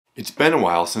It's been a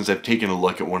while since I've taken a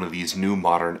look at one of these new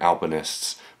modern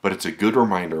Alpinists, but it's a good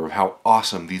reminder of how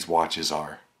awesome these watches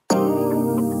are.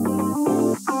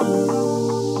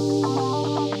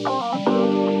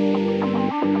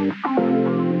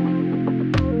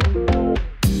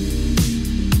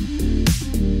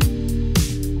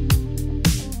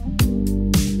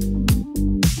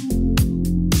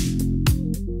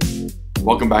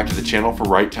 Welcome back to the channel for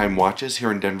Right Time Watches here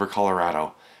in Denver,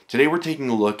 Colorado. Today we're taking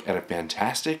a look at a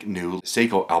fantastic new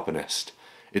Seiko Alpinist.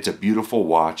 It's a beautiful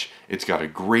watch, it's got a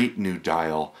great new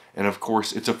dial, and of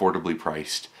course it's affordably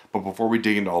priced. But before we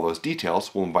dig into all those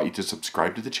details, we'll invite you to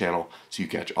subscribe to the channel so you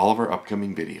catch all of our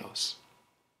upcoming videos.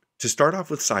 To start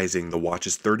off with sizing, the watch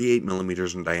is 38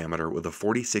 millimeters in diameter with a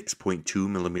 46.2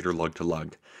 millimeter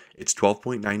lug-to-lug. It's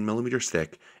 12.9 millimeters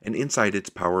thick, and inside it's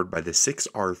powered by the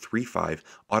 6R35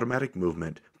 automatic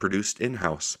movement produced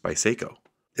in-house by Seiko.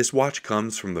 This watch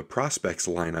comes from the Prospex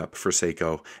lineup for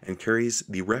Seiko and carries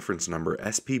the reference number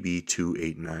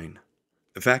SPB289.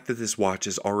 The fact that this watch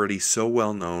is already so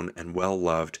well known and well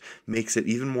loved makes it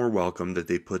even more welcome that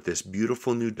they put this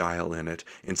beautiful new dial in it,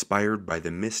 inspired by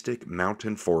the mystic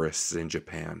mountain forests in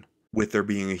Japan. With there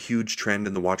being a huge trend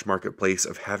in the watch marketplace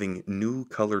of having new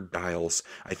colored dials,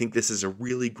 I think this is a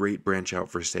really great branch out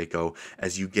for Seiko,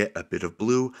 as you get a bit of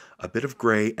blue, a bit of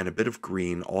gray, and a bit of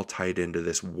green all tied into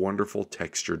this wonderful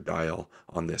textured dial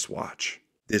on this watch.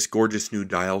 This gorgeous new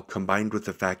dial, combined with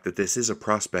the fact that this is a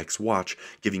Prospex watch,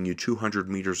 giving you 200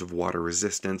 meters of water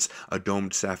resistance, a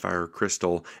domed sapphire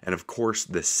crystal, and of course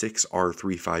the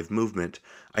 6R35 movement,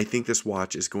 I think this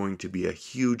watch is going to be a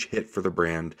huge hit for the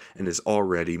brand and is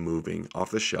already moving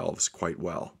off the shelves quite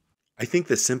well. I think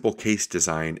the simple case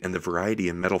design and the variety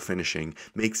in metal finishing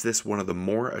makes this one of the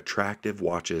more attractive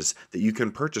watches that you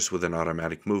can purchase with an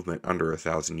automatic movement under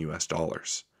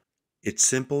 $1,000. It's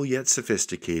simple yet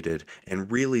sophisticated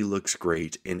and really looks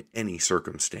great in any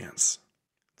circumstance.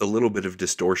 The little bit of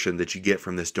distortion that you get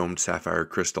from this domed sapphire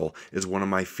crystal is one of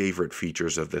my favorite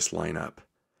features of this lineup.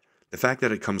 The fact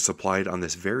that it comes supplied on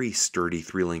this very sturdy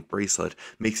 3-link bracelet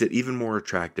makes it even more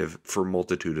attractive for a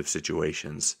multitude of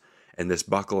situations, and this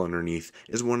buckle underneath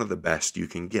is one of the best you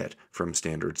can get from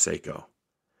standard Seiko.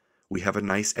 We have a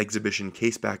nice exhibition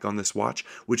case back on this watch,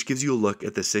 which gives you a look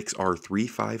at the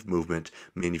 6R35 movement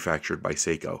manufactured by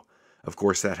Seiko. Of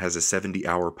course, that has a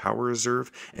 70-hour power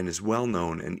reserve and is well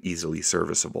known and easily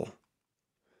serviceable.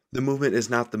 The movement is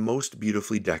not the most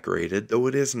beautifully decorated, though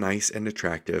it is nice and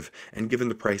attractive, and given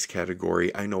the price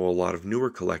category, I know a lot of newer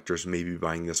collectors may be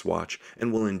buying this watch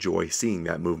and will enjoy seeing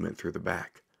that movement through the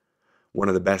back. One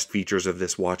of the best features of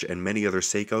this watch and many other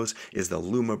Seikos is the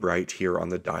LumiBrite here on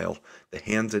the dial. The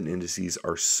hands and indices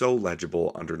are so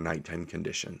legible under nighttime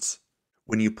conditions.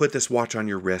 When you put this watch on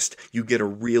your wrist, you get a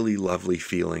really lovely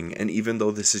feeling, and even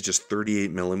though this is just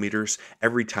 38 millimeters,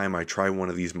 every time I try one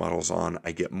of these models on,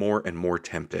 I get more and more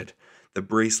tempted. The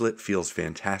bracelet feels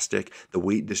fantastic, the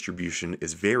weight distribution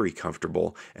is very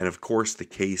comfortable, and of course the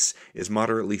case is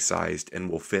moderately sized and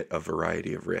will fit a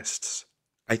variety of wrists.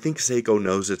 I think Seiko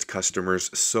knows its customers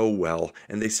so well,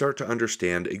 and they start to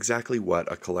understand exactly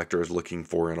what a collector is looking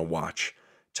for in a watch.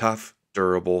 Tough,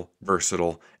 durable,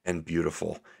 versatile, and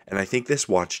beautiful. And I think this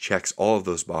watch checks all of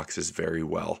those boxes very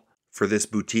well. For this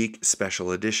boutique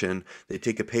special edition, they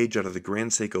take a page out of the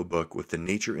Grand Seiko book with the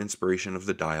nature inspiration of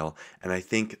the dial, and I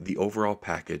think the overall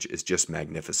package is just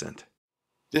magnificent.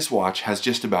 This watch has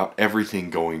just about everything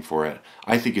going for it.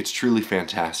 I think it's truly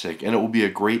fantastic, and it will be a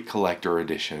great collector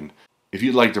edition. If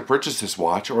you'd like to purchase this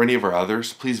watch or any of our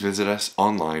others, please visit us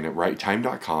online at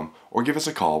righttime.com or give us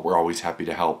a call. We're always happy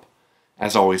to help.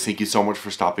 As always, thank you so much for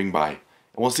stopping by, and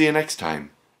we'll see you next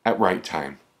time at Right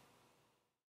Time.